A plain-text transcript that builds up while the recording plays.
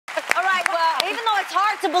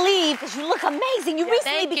to believe, because you look amazing, you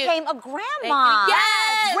recently became a grandma.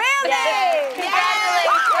 Yes! Really? Yes.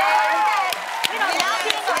 Congratulations. You know, now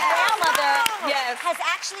being a grandmother has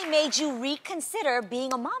actually made you reconsider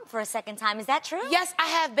being a mom for a second time. Is that true? Yes, I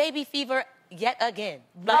have baby fever yet again.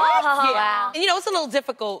 What? Oh, wow. And you know, it's a little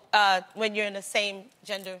difficult when you're in the same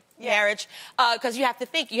gender marriage because you have to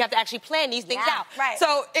think, you have to actually plan these things out. Right.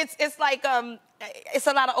 So it's like, it's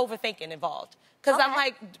a lot of overthinking involved. Because I'm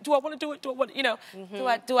like, do I want to do it? Do I want, you know,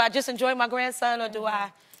 do I just enjoy my grandson or do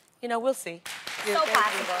I, you know, we'll see. So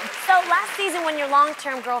possible. So last season, when your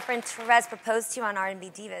long-term girlfriend Therese proposed to you on R&B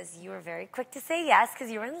Divas, you were very quick to say yes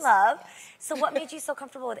because you were in love. So what made you so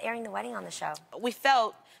comfortable with airing the wedding on the show? We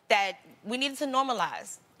felt that we needed to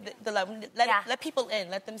normalize the love. Let people in,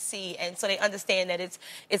 let them see, and so they understand that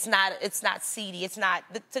it's not seedy. It's not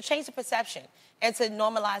to change the perception and to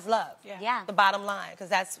normalize love. Yeah. The bottom line, because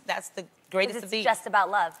that's the greatest of these. It's just about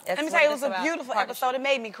love. Let me tell you, it was a beautiful episode. It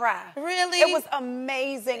made me cry. Really? It was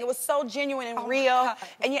amazing. It was so genuine and real.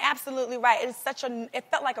 And you're absolutely right. It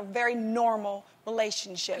felt like a very normal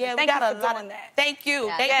relationship. Yeah, thank you for doing that. Thank you.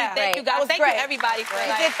 Yeah. Thank you guys. Thank you everybody for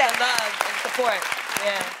like, the love and support.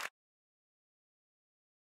 Yeah.